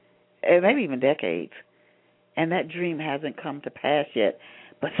 and maybe even decades, and that dream hasn't come to pass yet,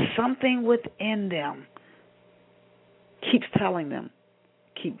 but something within them keeps telling them,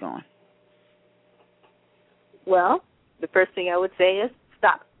 keep going? Well, the first thing I would say is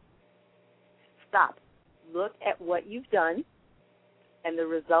stop. Stop. Look at what you've done and the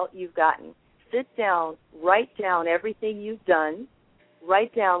result you've gotten. Sit down, write down everything you've done,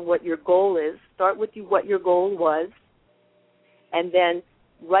 write down what your goal is, start with what your goal was, and then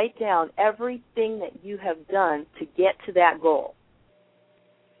write down everything that you have done to get to that goal.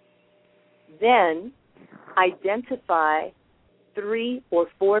 Then identify 3 or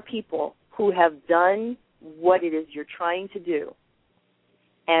 4 people who have done what it is you're trying to do,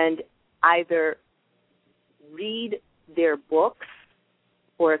 and either read their books,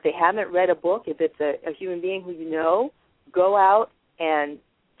 or if they haven't read a book, if it's a human being who you know, go out and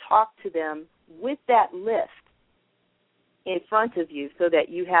talk to them with that list in front of you so that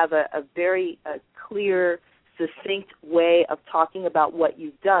you have a very clear, succinct way of talking about what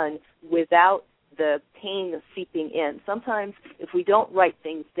you've done without the pain of seeping in. Sometimes if we don't write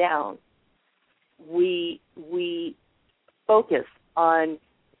things down, we focus on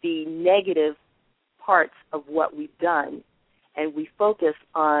the negative parts of what we've done, and we focus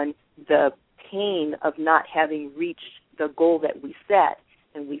on the pain of not having reached the goal that we set,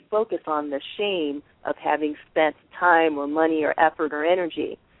 and we focus on the shame of having spent time or money or effort or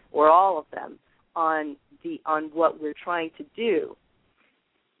energy, or all of them, on what we're trying to do,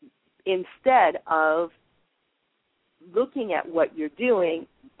 instead of looking at what you're doing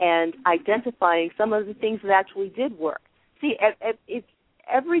and identifying some of the things that actually did work. See,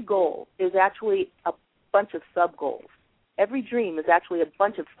 every goal is actually a bunch of sub-goals. Every dream is actually a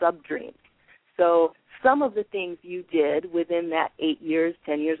bunch of sub-dreams. So some of the things you did within that 8 years,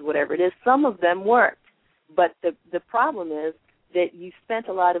 10 years, whatever it is, some of them worked. But the problem is that you spent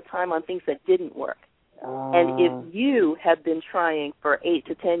a lot of time on things that didn't work. And if you have been trying for 8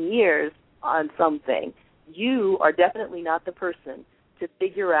 to 10 years on something, you are definitely not the person to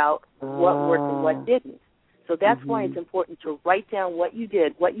figure out what worked and what didn't. So that's why it's important to write down what you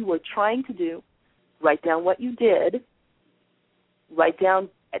did, what you were trying to do, write down what you did, write down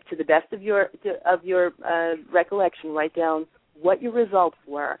to the best of your recollection, write down what your results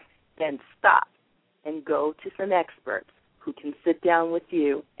were, then stop and go to some experts who can sit down with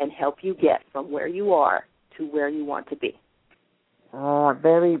you and help you get from where you are to where you want to be.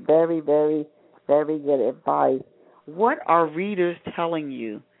 Very, very, very, very good advice. What are readers telling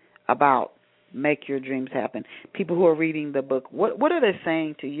you about Make Your Dreams Happen? People who are reading the book, what are they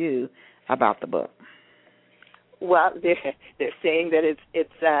saying to you about the book? Well, they're saying that it's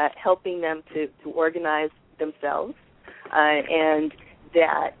helping them to organize themselves, and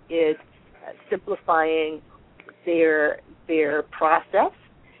that it's simplifying their process.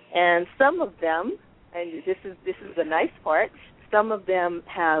 And some of them, and this is the nice part, some of them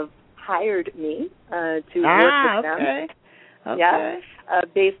have hired me to work with them. Okay. Yeah,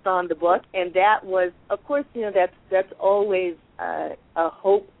 based on the book, and that was, of course, that's always a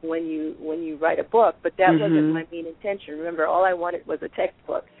hope when you write a book, but that wasn't my main intention. Remember, all I wanted was a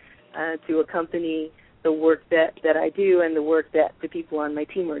textbook to accompany the work that I do and the work that the people on my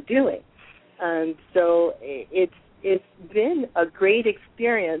team are doing. So it's been a great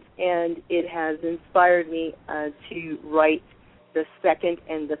experience, and it has inspired me to write the second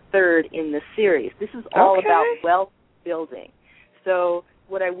and the third in the series. This is all about wealth building. So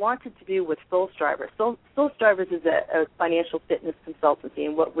what I wanted to do with Soul Strivers, Soul Strivers is a financial fitness consultancy,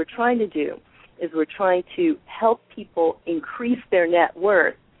 and what we're trying to do is we're trying to help people increase their net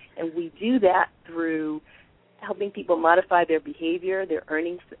worth, and we do that through helping people modify their behavior, their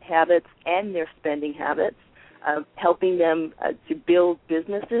earning habits, and their spending habits, helping them to build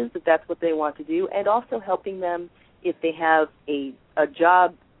businesses if that's what they want to do, and also helping them if they have a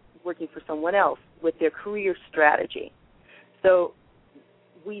job working for someone else with their career strategy. So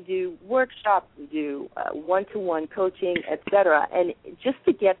we do workshops, we do one-to-one coaching, etc., and just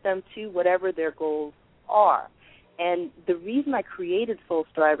to get them to whatever their goals are. And the reason I created Soul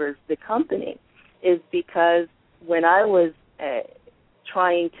Strivers, the company, is because when I was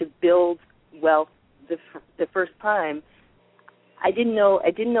trying to build wealth the first time, I didn't know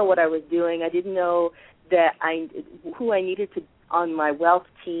what I was doing. I didn't know that who I needed to on my wealth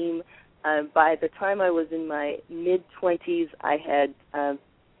team. By the time I was in my mid-20s, I had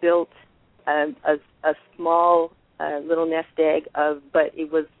built a small little nest egg but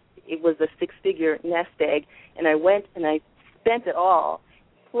it was a six-figure nest egg, and I went and I spent it all,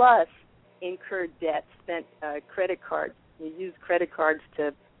 plus incurred debt, spent credit cards. We used credit cards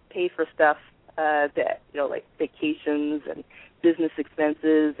to pay for stuff that, like vacations and business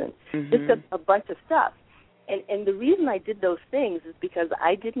expenses and just a bunch of stuff. And the reason I did those things is because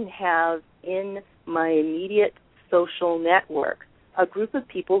I didn't have in my immediate social network a group of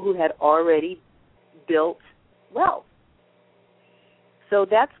people who had already built wealth. So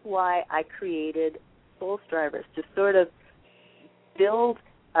that's why I created Soul Strivers, to sort of build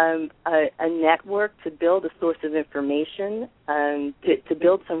a network, to build a source of information, to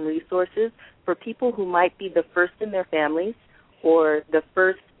build some resources for people who might be the first in their families or the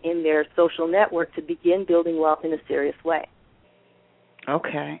first in their social network to begin building wealth in a serious way.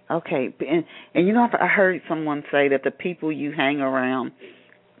 Okay. And I heard someone say that the people you hang around,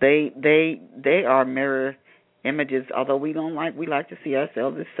 they are mirror images, although we like to see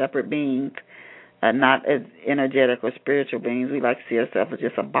ourselves as separate beings, not as energetic or spiritual beings. We like to see ourselves as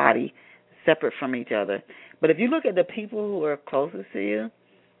just a body separate from each other. But if you look at the people who are closest to you,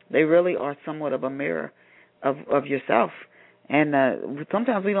 they really are somewhat of a mirror of yourself. And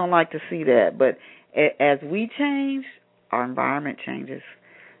sometimes we don't like to see that. But as we change, our environment changes.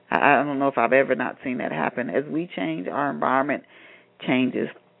 I don't know if I've ever not seen that happen. As we change, our environment changes.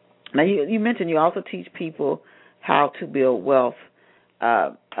 Now, you mentioned you also teach people how to build wealth.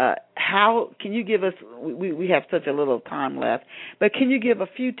 How can you give us? We have such a little time left, but can you give a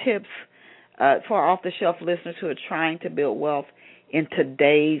few tips for our off-the-shelf listeners who are trying to build wealth in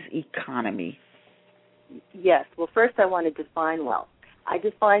today's economy? Yes. Well, first I want to define wealth. I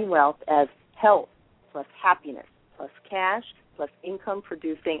define wealth as health plus happiness plus cash plus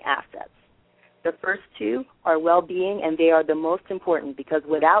income-producing assets. The first two are well-being, and they are the most important because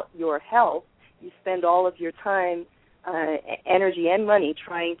without your health, you spend all of your time, energy, and money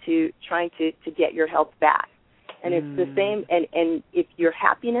trying to get your health back. And it's the same. And if your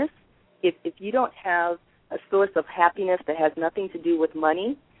happiness, if you don't have a source of happiness that has nothing to do with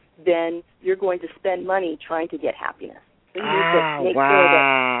money, then you're going to spend money trying to get happiness. So you need to make sure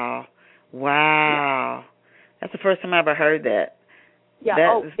that. Wow. That's the first time I ever heard that.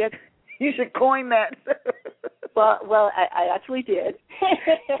 Yeah. You should coin that. Well, I actually did.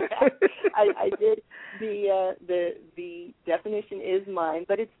 I did. The definition is mine,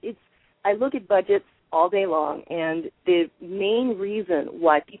 but it's. I look at budgets all day long, and the main reason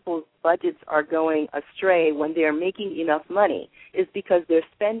why people's budgets are going astray when they're making enough money is because they're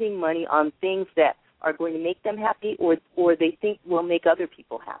spending money on things that are going to make them happy, or they think will make other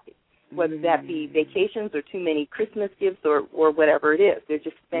people happy. Whether that be vacations or too many Christmas gifts or whatever it is. They're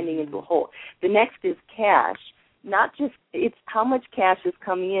just spending into a hole. The next is cash. Not just, it's how much cash is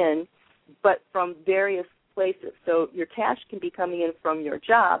coming in, but from various places. So your cash can be coming in from your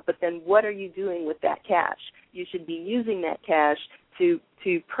job, but then what are you doing with that cash? You should be using that cash to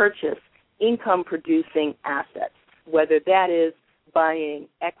purchase income-producing assets, whether that is buying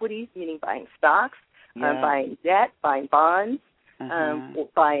equities, meaning buying stocks, buying debt, buying bonds, or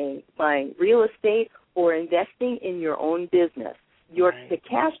buying real estate, or investing in your own business. The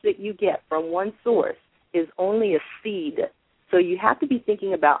cash that you get from one source is only a seed So you have to be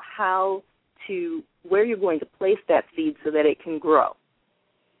thinking about where you're going to place that seed so that it can grow.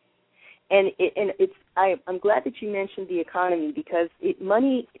 And I'm glad that you mentioned the economy, because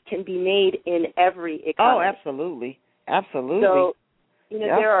money can be made in every economy. Oh, absolutely. So,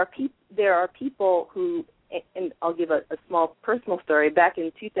 there are people who, and I'll give a small personal story. Back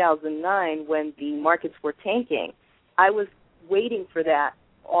in 2009, when the markets were tanking, I was waiting for that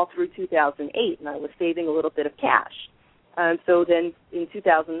all through 2008, and I was saving a little bit of cash. So then in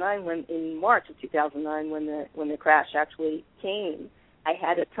 2009, in March of 2009, when the crash actually came, I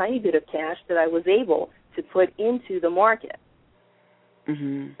had a tiny bit of cash that I was able to put into the market.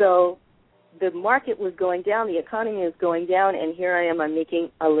 Mm-hmm. So the market was going down, the economy was going down, and here I am, I'm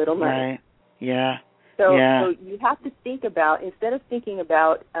making a little money. Right. Yeah. So you have to think about, instead of thinking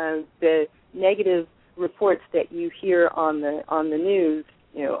about the negative reports that you hear on the news,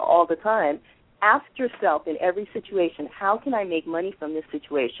 all the time, ask yourself in every situation, how can I make money from this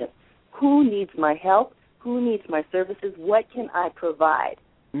situation? Who needs my help? Who needs my services? What can I provide?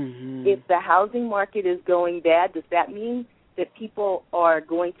 Mm-hmm. If the housing market is going bad, does that mean that people are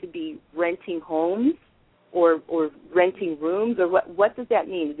going to be renting homes or renting rooms? Or what does that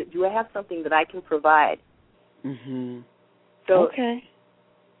mean? Do I have something that I can provide? Mm-hmm. So, okay.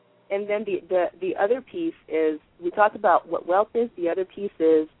 And then the other piece is, we talked about what wealth is. The other piece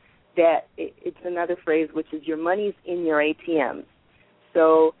is that it's another phrase, which is your money's in your ATMs.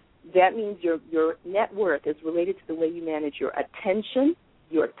 So that means your net worth is related to the way you manage your attention,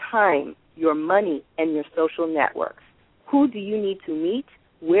 your time, your money, and your social networks. Who do you need to meet?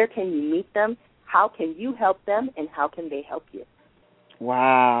 Where can you meet them? How can you help them? And how can they help you?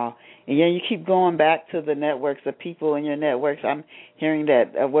 Wow. And you keep going back to the networks, the people in your networks. I'm hearing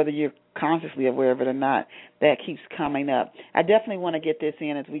that whether you're consciously aware of it or not, that keeps coming up. I definitely want to get this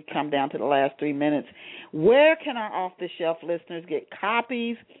in as we come down to the last 3 minutes. Where can our off-the-shelf listeners get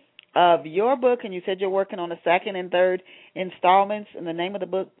copies of your book? And you said you're working on the second and third installments. And the name of the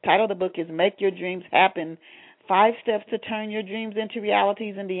book, title of the book is Make Your Dreams Happen, 5 Steps to Turn Your Dreams into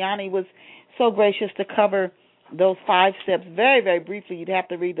Realities. And Diony was so gracious to cover those 5 steps very, very briefly. You'd have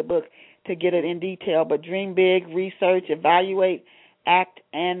to read the book to get it in detail. But dream big, research, evaluate, act,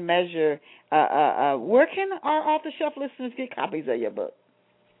 and measure. Where can our off-the-shelf listeners get copies of your book?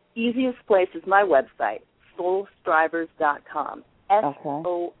 Easiest place is my website, soulstrivers.com.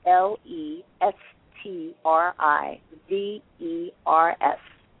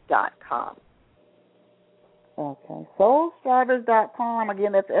 SOLESTRIVERS.com. Okay. Soulstrivers.com.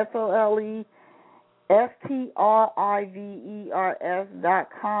 Again, that's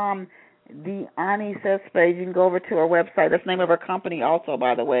SOLESTRIVERS.com. Diony Cespedes. You can go over to our website. That's the name of our company also,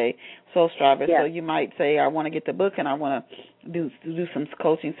 by the way, Soul Strivers. Yes. So you might say, I want to get the book and I want to do some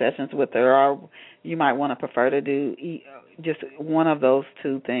coaching sessions with her, or you might want to prefer to do just one of those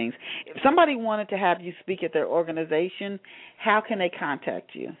two things. If somebody wanted to have you speak at their organization, how can they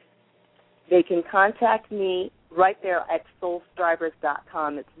contact you? They can contact me right there at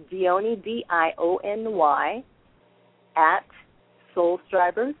soulstrivers.com. It's Diony, DIONY, at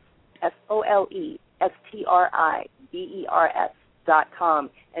soulstrivers, SOLESTRIVERS.com.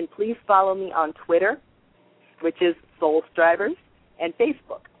 And please follow me on Twitter, which is Soul Strivers, and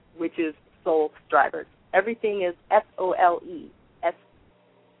Facebook, which is Soul Strivers. Everything is SOLESTRIVERS.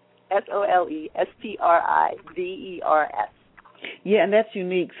 Yeah, and that's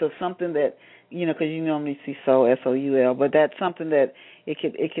unique. So something that, because you normally see Soul, SOUL, but that's something that it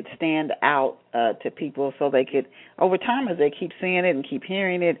could stand out to people, so they could, over time, as they keep seeing it and keep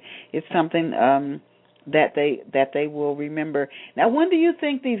hearing it, it's something that they will remember. Now, when do you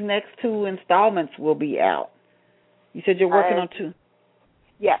think these next 2 installments will be out? You said you're working on 2.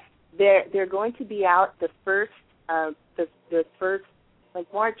 Yes, they're going to be out the first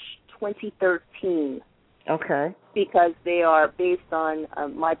like March 2013. Okay. Because they are based on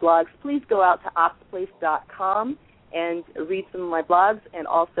my blogs. Please go out to opsplace.com and read some of my blogs, and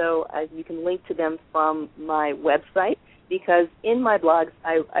also you can link to them from my website, because in my blogs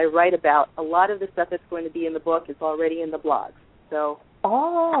I write about a lot of the stuff that's going to be in the book is already in the blogs. So.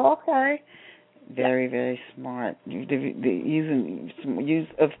 Oh, okay. Very, very smart. Use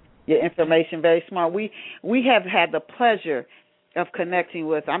of your information, very smart. We have had the pleasure of connecting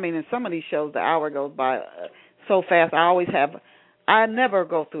with, in some of these shows, the hour goes by so fast. I never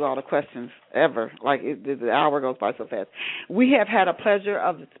go through all the questions ever. The hour goes by so fast. We have had a pleasure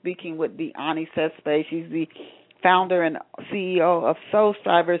of speaking with Diony Cespedes. She's the founder and CEO of Soul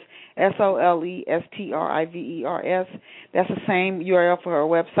Strivers, SOLESTRIVERS. That's the same URL for her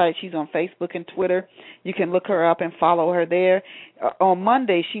website. She's on Facebook and Twitter. You can look her up and follow her there. On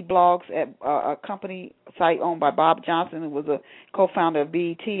Monday, she blogs at a company, site owned by Bob Johnson, who was a co-founder of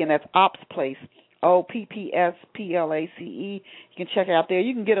BET, and that's Ops Place, OPPSPLACE. You can check it out there.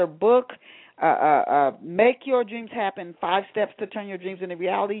 You can get her book, Make Your Dreams Happen, 5 Steps to Turn Your Dreams into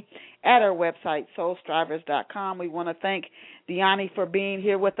Reality, at our website, soulstrivers.com. We want to thank Diony for being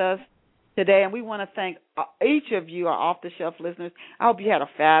here with us today, and we want to thank each of you, our off-the-shelf listeners. I hope you had a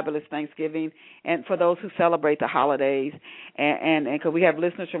fabulous Thanksgiving, and for those who celebrate the holidays, and because we have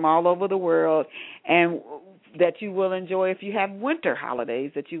listeners from all over the world, and that you will enjoy. If you have winter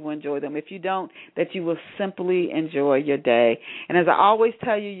holidays, that you will enjoy them. If you don't, that you will simply enjoy your day. And as I always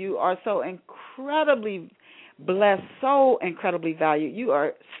tell you, you are so incredibly blessed, so incredibly valued. You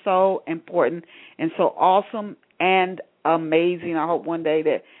are so important and so awesome and amazing. I hope one day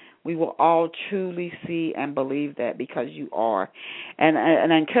that we will all truly see and believe that, because you are. And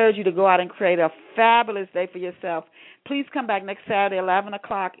I encourage you to go out and create a fabulous day for yourself. Please come back next Saturday, 11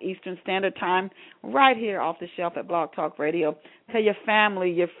 o'clock Eastern Standard Time, right here off the shelf at Blog Talk Radio. Tell your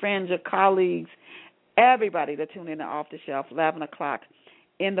family, your friends, your colleagues, everybody to tune in to Off the Shelf, 11 o'clock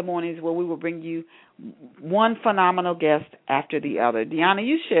in the mornings, where we will bring you one phenomenal guest after the other. Diony,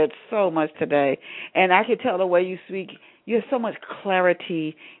 you shared so much today, and I could tell the way you speak. You have so much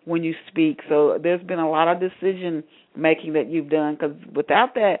clarity when you speak. So there's been a lot of decision making that you've done, because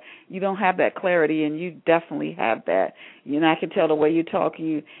without that, you don't have that clarity, and you definitely have that. You know, I can tell the way you talk,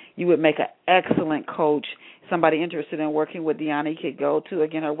 you would make an excellent coach. Somebody interested in working with Diony could go to,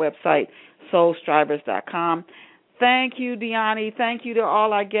 again, her website, soulstrivers.com. Thank you, Diony. Thank you to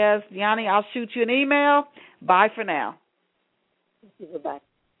all our guests. Diony, I'll shoot you an email. Bye for now. Thank you. Bye.